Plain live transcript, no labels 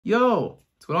Yo,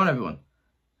 what's going on, everyone?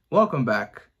 Welcome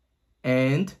back.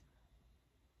 And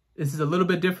this is a little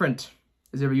bit different,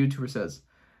 as every YouTuber says.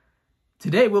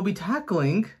 Today we'll be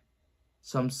tackling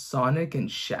some Sonic and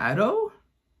Shadow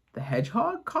the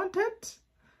Hedgehog content.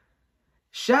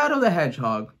 Shadow the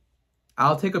Hedgehog.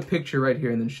 I'll take a picture right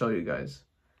here and then show you guys.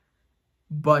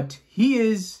 But he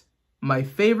is my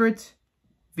favorite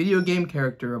video game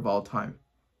character of all time.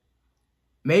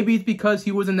 Maybe it's because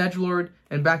he was an edgelord,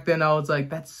 and back then I was like,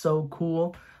 that's so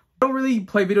cool. I don't really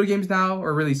play video games now,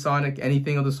 or really Sonic,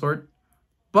 anything of the sort.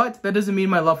 But that doesn't mean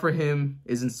my love for him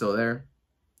isn't still there.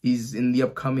 He's in the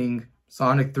upcoming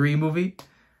Sonic 3 movie.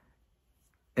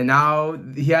 And now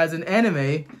he has an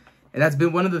anime, and that's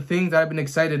been one of the things that I've been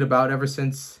excited about ever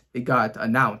since it got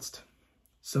announced.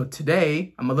 So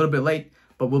today, I'm a little bit late,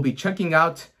 but we'll be checking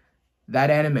out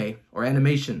that anime, or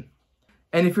animation.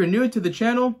 And if you're new to the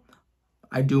channel,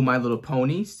 I do My Little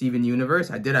Pony, Steven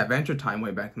Universe. I did Adventure Time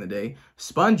way back in the day.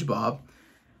 SpongeBob.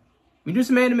 We do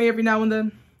some anime every now and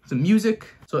then. Some music.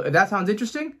 So if that sounds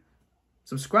interesting,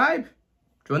 subscribe.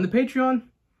 Join the Patreon.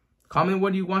 Comment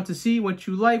what you want to see, what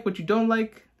you like, what you don't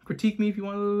like. Critique me if you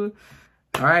want to.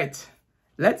 Alright.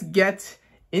 Let's get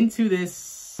into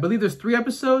this. I believe there's 3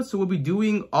 episodes, so we'll be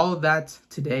doing all of that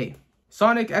today.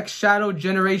 Sonic X Shadow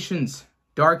Generations.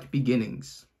 Dark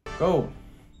Beginnings. Go.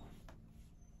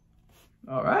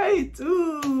 All right,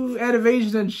 ooh,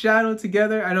 animation and Shadow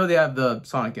together. I know they have the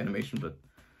Sonic animation, but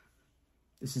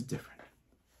this is different.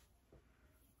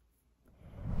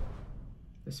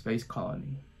 The space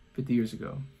colony, 50 years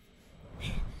ago.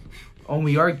 Oh,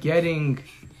 we are getting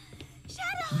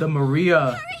Shadow, the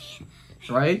Maria, hurry.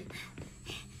 Right?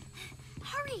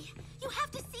 Hurry, you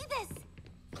have to see this.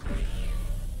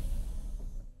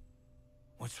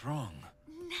 What's wrong?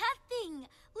 Nothing,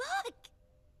 look.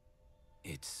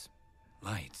 It's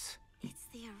lights. It's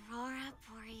the Aurora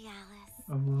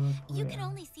Borealis. You can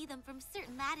only see them from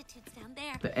certain latitudes down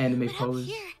there. The anime but pose. Up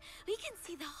here, we can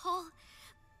see the whole.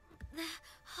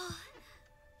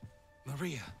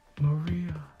 Maria.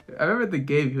 Maria. I remember the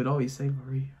game, he would always say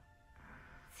Maria.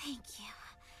 Thank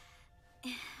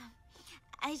you.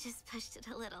 I just pushed it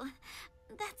a little.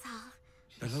 That's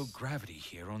all. The low gravity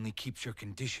here only keeps your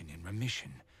condition in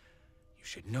remission. You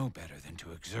should know better than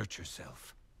to exert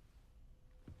yourself.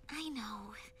 I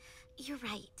know. You're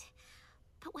right.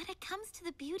 But when it comes to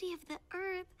the beauty of the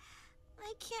Earth,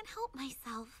 I can't help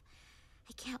myself.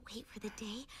 I can't wait for the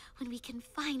day when we can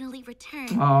finally return.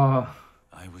 Oh.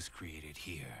 I was created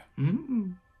here.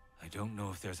 Mm. I don't know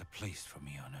if there's a place for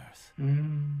me on Earth.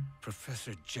 Mm.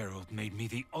 Professor Gerald made me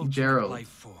the ultimate Gerald. life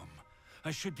form.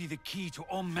 I should be the key to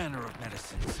all manner of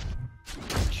medicines.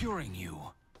 Curing you.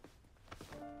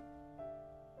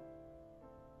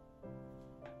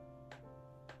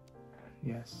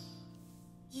 Yes.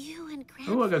 You and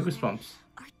Oh, I got Grandfather goosebumps.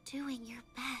 are doing your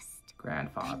best.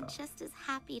 Grandfather. I'm just as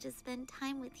happy to spend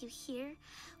time with you here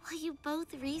while you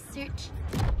both research.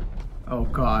 Oh,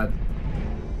 God.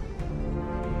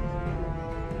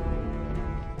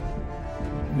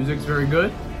 Music's very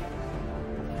good.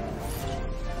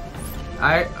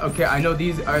 Okay, I know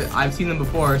these are, I've seen them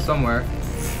before somewhere.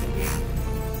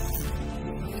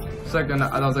 It's like,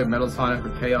 I was like Metal Sonic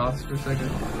or Chaos for a second.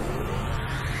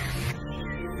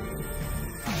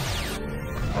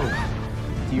 Oh,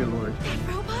 dear Lord. That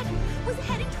robot was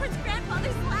heading towards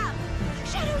Grandfather's lab.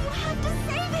 Shadow, you have to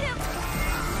save him!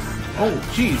 Oh,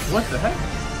 jeez, what the heck?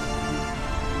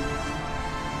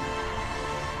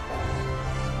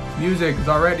 Music is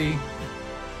already.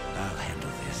 I'll handle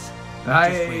this. Hi.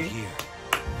 Just wait here.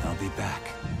 I'll be back.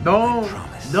 No, I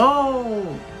promise.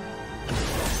 no.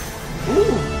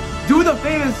 Ooh, do the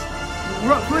famous.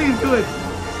 Please do it.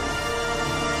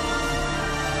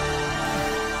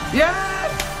 Yes.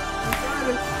 I got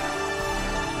it.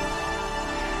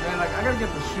 Man, like I gotta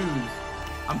get the shoes.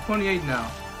 I'm 28 now.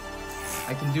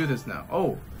 I can do this now.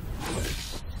 Oh.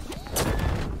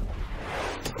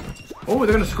 Oh,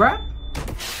 they're gonna scrap?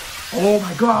 Oh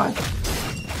my God.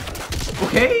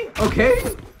 Okay,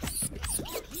 okay.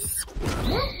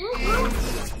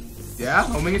 Yeah,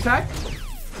 homing attack.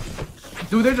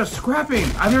 Dude, they're just scrapping.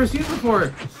 I've never seen this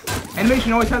before.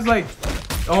 Animation always has like,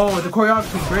 oh, the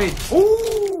choreography's great.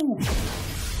 Ooh.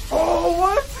 Oh,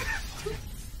 what?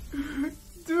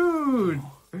 Dude.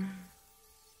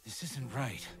 This isn't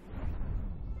right.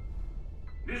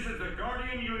 This is the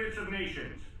Guardian Units of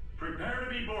Nations. Prepare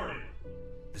to be boarded.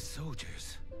 The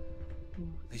soldiers.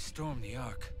 They storm the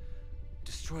Ark.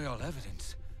 Destroy all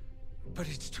evidence. But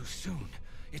it's too soon.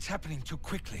 It's happening too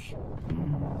quickly.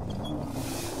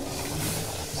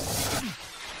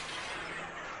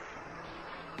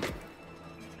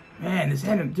 Man, this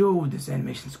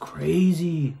animation's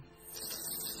crazy.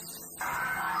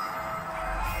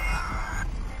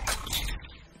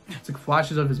 like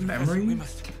flashes of his Professor, we memory.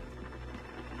 must...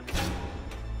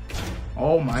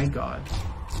 Oh my god.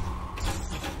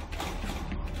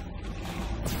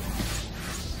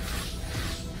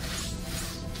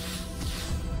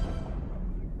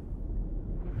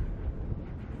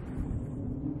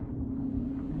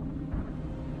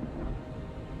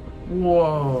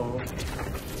 Whoa.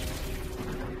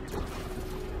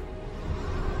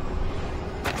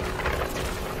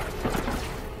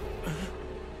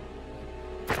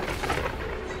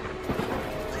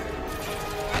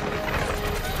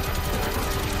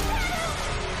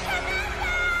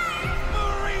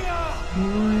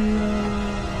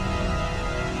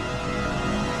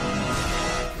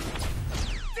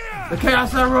 The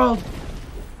Chaos Emerald!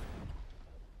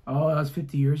 Oh, that was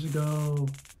 50 years ago.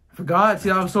 I forgot. See,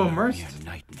 I was so immersed.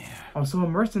 Mere nightmare. I was so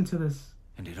immersed into this.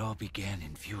 And it all began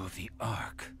in view of the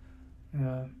Ark.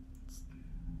 Yeah.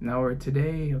 Now we're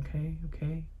today, okay?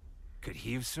 Okay. Could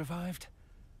he have survived?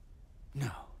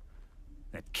 No.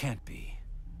 That can't be.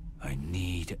 I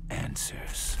need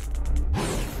answers.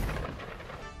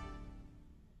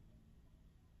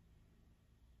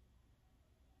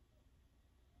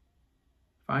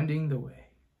 Finding the way.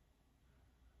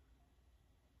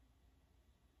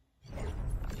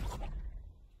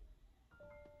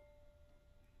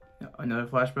 Yeah, another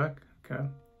flashback? Okay.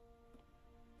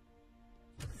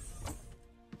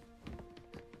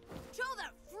 Tell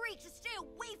that freak to stay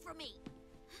away from me!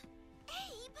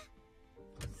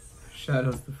 Abe!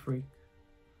 Shadow's the freak.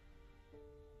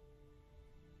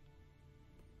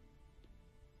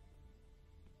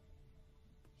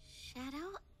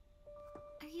 Shadow?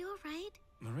 Are you alright?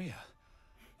 Maria,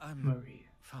 I'm Maria.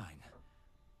 fine.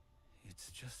 It's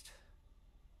just...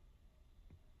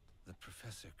 The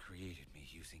professor created me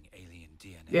using alien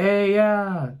DNA.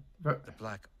 Yeah. The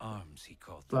black arms, he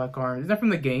called them. Black Arms. Is that from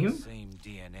the game? Same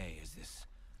DNA as this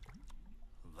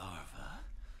larva.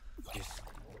 This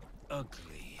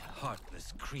ugly,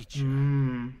 heartless creature.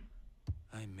 Mmm.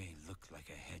 I may look like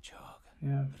a hedgehog,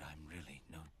 Yeah. but I'm really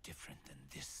no different than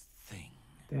this thing.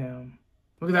 Damn.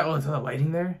 Look at that. Oh, it's the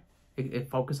lighting there. It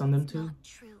focused on them too. Not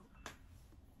true.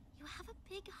 You have a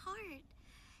big heart.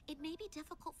 It may be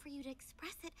difficult for you to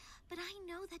express it, but I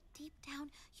know that deep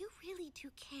down you really do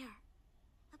care.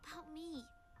 About me.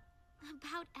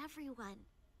 About everyone.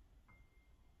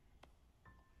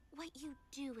 What you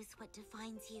do is what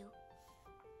defines you.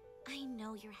 I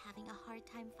know you're having a hard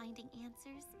time finding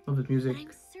answers, Love the but music.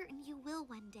 I'm certain you will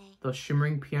one day. Those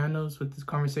shimmering pianos with this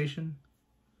conversation.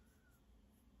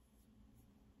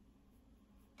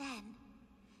 Then,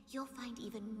 you'll find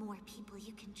even more people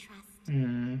you can trust.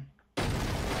 Hmm.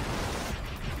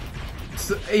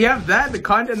 So you have that, the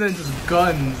content, and then just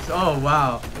guns. Oh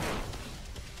wow.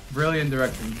 Brilliant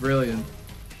direction. Brilliant.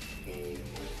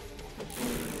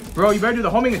 Bro, you better do the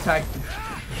homing attack.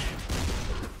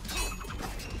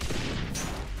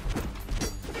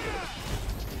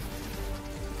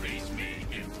 Raise me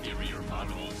inferior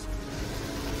models.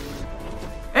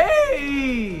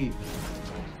 Hey!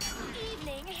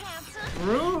 Evening, handsome.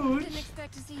 Rouge. Didn't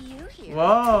expect to see you here.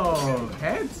 Whoa,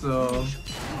 handsome.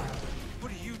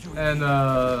 What are you doing? And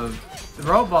the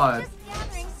robot. Just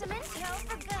gathering some intel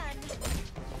for Gun.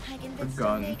 I convinced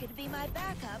Gun. Omega to be my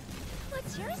backup.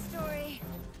 What's your story?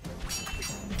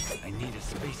 I need a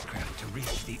spacecraft to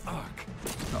reach the Ark.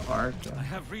 The arc. I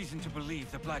have reason to believe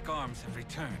the Black Arms have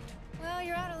returned. Well,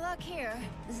 you're out of luck here.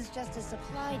 This is just a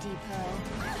supply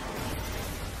depot.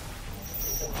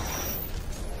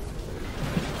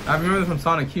 I remember this from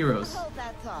Sonic Heroes. Hold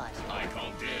that thought. I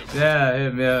call dibs. Yeah,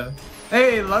 him, yeah.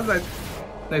 Hey, love that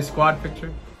nice squad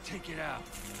picture. Take it out.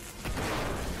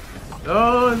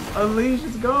 Oh, it's Unleash,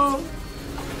 let's go.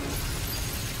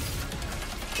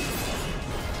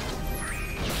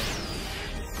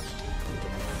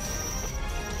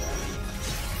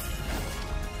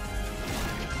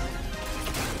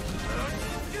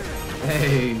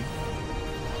 Hey.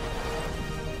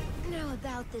 Now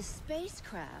about this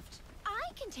spacecraft.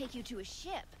 I can take you to a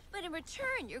ship, but in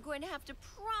return, you're going to have to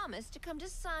promise to come to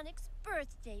Sonic's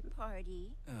birthday party.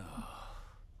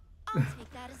 I'll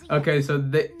take that as a Okay, yes.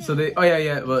 so they oh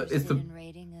yeah, well it's Interested the in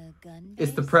raiding a gun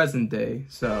it's the base? present day,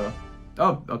 so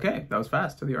oh, okay, that was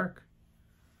fast to the arc.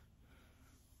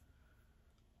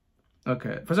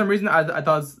 Okay, for some reason I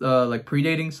thought it's like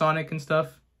predating Sonic and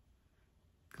stuff.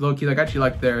 Low key, like I actually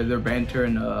like their banter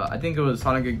and I think it was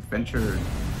Sonic Adventure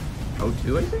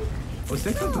 02, I think?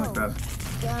 06, something like that.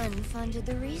 Gun funded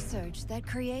the research that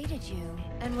created you,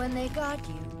 and when they got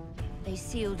you, they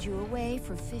sealed you away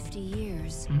for 50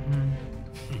 years.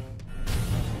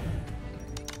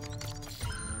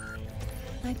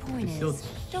 My point Still is,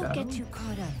 Don't Shadow? get too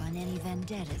caught up on any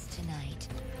vendettas tonight.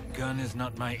 Gun is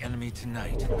not my enemy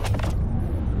tonight.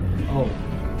 Oh.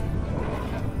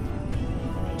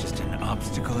 Just an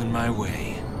obstacle in my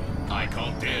way. I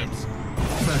call dibs.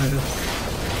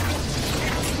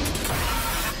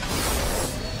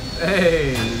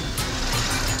 Hey.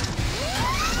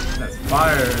 That's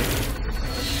fire.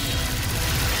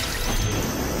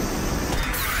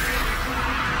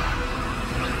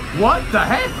 What the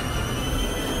heck?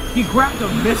 He grabbed a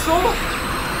missile?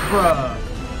 Bruh.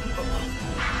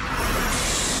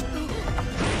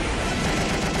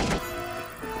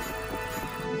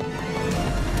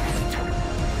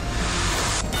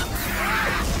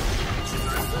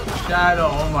 Shadow,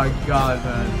 oh my god,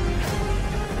 man.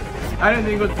 I didn't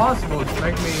think it was possible to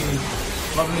make me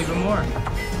love him even more.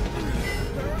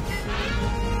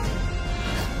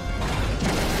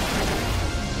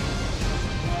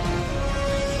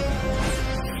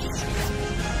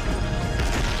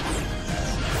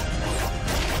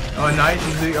 Oh, nice.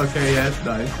 Okay, yeah, it's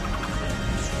nice.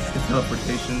 It's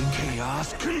teleportation.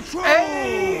 Chaos control!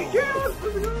 Hey! Yes! Let's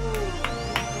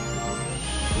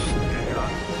go!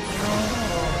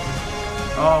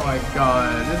 Oh my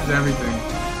god, this is everything.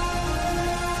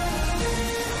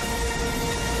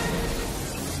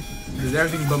 This is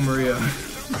everything but Maria.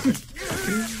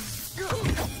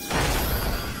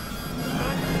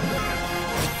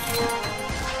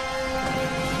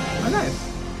 Oh, nice.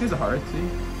 Here's a heart, see?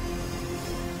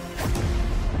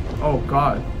 Oh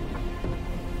god.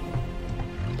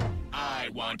 I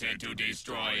wanted to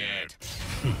destroy it.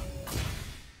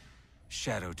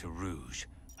 Shadow to Rouge.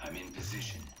 I'm in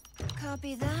position.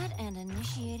 Copy that and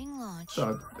initiating launch. It's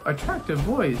an attractive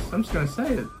voice. I'm just gonna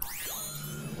say it.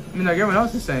 I mean, like everyone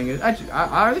else is saying it. Actually,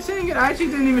 are they saying it? I actually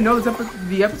didn't even know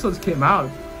the episodes came out,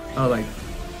 like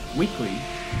weekly,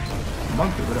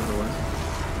 monthly, whatever it was.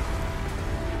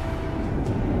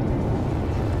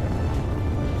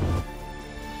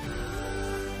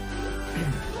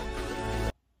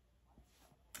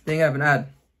 Dang, I have an ad.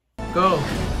 Go.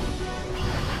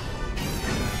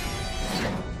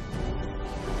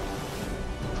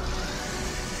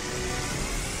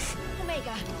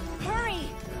 Omega, hurry!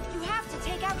 You have to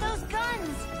take out those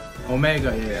guns!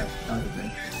 Omega, yeah, that was the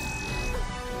thing.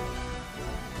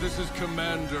 This is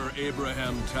Commander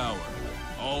Abraham Tower.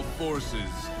 All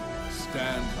forces,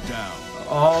 stand down.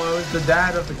 Oh, it was the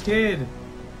dad of the kid.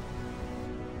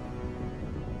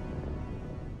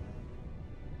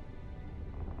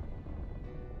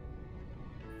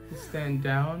 Stand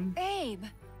down. Abe!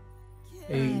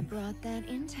 I Abe. brought that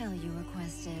intel you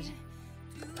requested.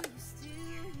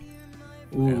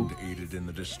 Ooh. And aided in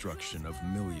the destruction of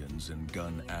millions in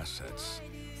gun assets.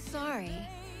 Sorry,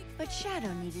 but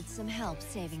Shadow needed some help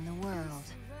saving the world.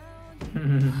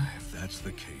 If that's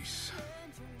the case,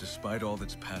 despite all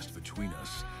that's passed between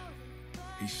us,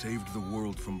 he saved the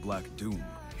world from Black Doom.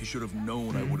 He should have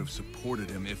known I would have supported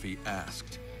him if he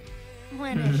asked.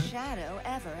 When has Shadow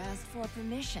ever asked for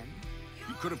permission?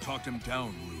 You could have talked him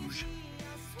down, Rouge.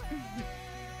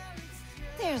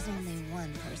 There's only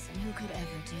one person who could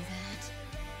ever do that.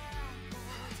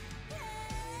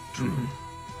 True.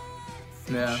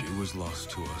 Yeah. She was lost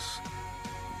to us.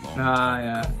 A long Ah, time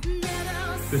yeah. ago.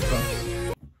 Good stuff.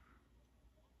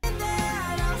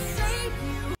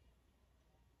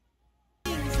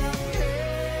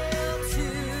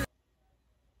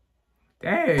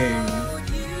 Dang.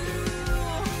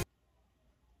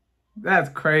 That's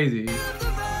crazy.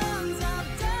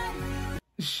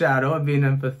 Shadow of being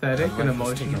empathetic and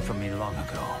emotional. From me long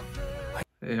ago.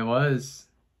 It was.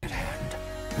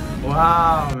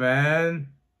 Wow, man.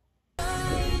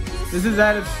 This has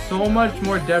added so much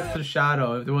more depth to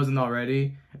Shadow if it wasn't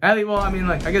already. Well, I mean,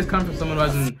 like, I guess coming from someone who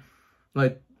hasn't,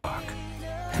 like,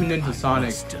 tuned into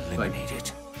Sonic, like,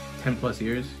 10 plus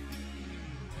years.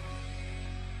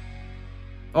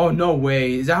 Oh, no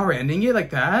way. Is that how we're ending it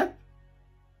like that?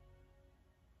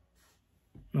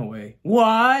 No way.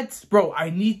 What? Bro, I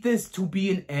need this to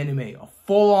be an anime. A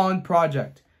full-on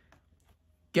project.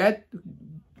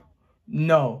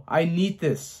 No, I need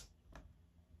this.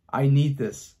 I need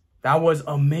this. That was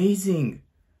amazing.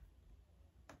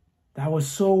 That was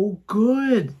so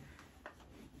good.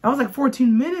 That was like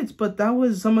 14 minutes, but that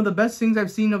was some of the best things I've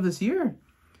seen of this year.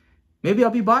 Maybe I'll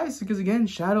be biased because, again,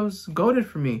 Shadow's goated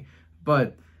for me.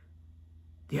 But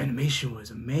the animation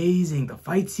was amazing. The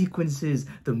fight sequences,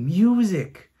 the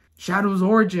music, Shadow's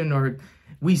origin, or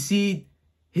we see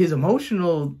his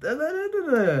emotional...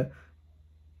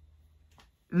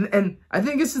 And I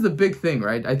think this is the big thing,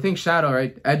 right? I think Shadow,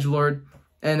 right? Edgelord.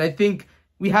 And I think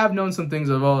we have known some things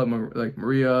of all, like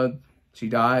Maria, she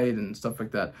died and stuff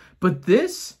like that. But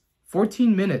this,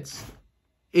 14 minutes,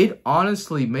 it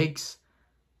honestly makes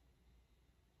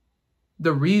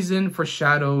the reason for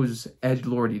Shadow's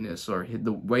edgelordiness, or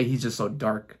the way he's just so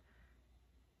dark.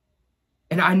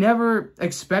 And I never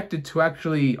expected to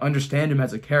actually understand him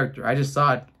as a character. I just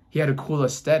thought he had a cool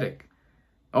aesthetic.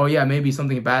 Oh yeah, maybe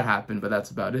something bad happened, but that's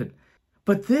about it.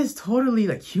 But this totally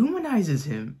like humanizes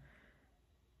him.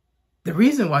 The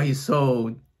reason why he's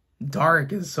so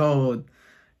dark and so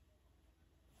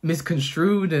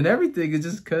misconstrued and everything is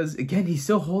just because, again, he's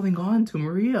still holding on to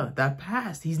Maria, that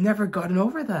past. He's never gotten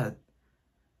over that.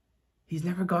 He's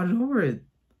never gotten over it.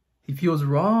 He feels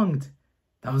wronged.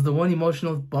 That was the one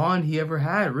emotional bond he ever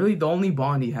had. Really, the only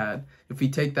bond he had. If we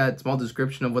take that small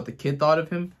description of what the kid thought of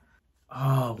him.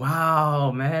 Oh,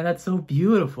 wow, man. That's so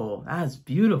beautiful. That's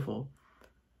beautiful.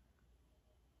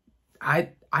 I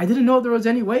didn't know there was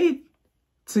any way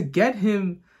to get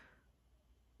him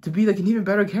to be like an even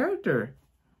better character.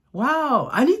 Wow.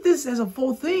 I need this as a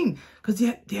full thing. Because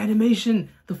the animation,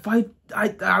 the fight, I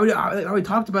already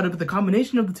talked about it, but the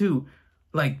combination of the two.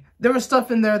 Like, there was stuff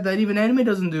in there that even anime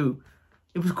doesn't do.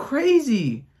 It was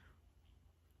crazy.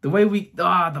 The way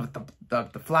the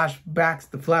flashbacks,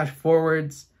 the flash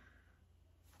forwards,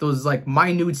 those like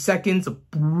minute seconds of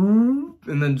boom,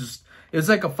 and then just, it's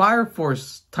like a Fire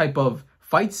Force type of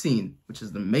fight scene, which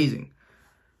is amazing.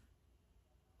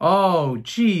 Oh,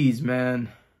 jeez, man.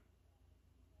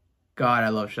 God, I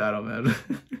love Shadow, man.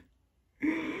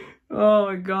 Oh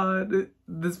my God.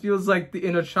 This feels like the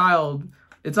inner child.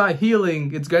 It's not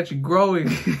healing, it's actually growing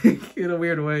in a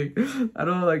weird way. I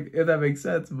don't know like if that makes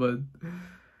sense, but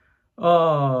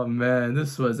oh man,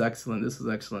 this was excellent. This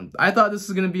was excellent. I thought this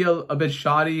was gonna be a bit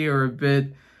shoddy or a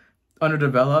bit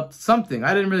underdeveloped. Something.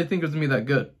 I didn't really think it was gonna be that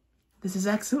good. This is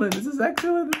excellent. This is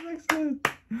excellent. This is excellent.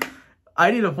 I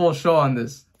need a full show on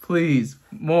this. Please.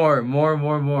 More.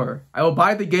 I will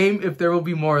buy the game if there will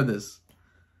be more of this.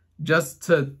 Just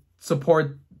to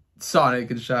support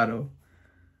Sonic and Shadow.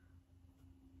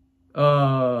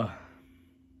 That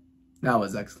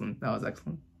was excellent. That was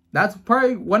excellent. That's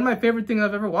probably one of my favorite things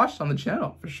I've ever watched on the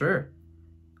channel, for sure.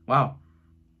 Wow.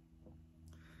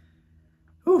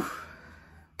 Whew.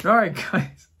 Alright,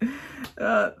 guys.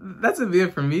 That's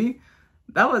it for me.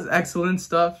 That was excellent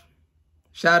stuff.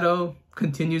 Shadow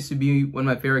continues to be one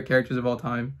of my favorite characters of all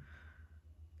time.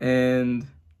 And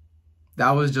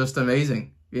that was just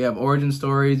amazing. You have origin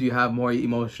stories, you have more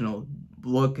emotional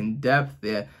look and depth.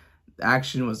 The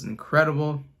action was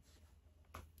incredible.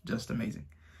 Just amazing.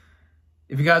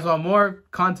 If you guys want more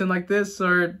content like this,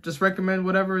 or just recommend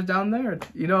whatever is down there,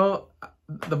 you know,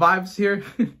 the vibes here.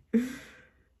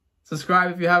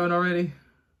 Subscribe if you haven't already.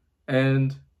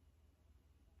 And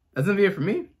that's gonna be it for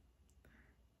me.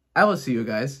 I will see you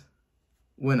guys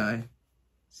when I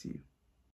see you.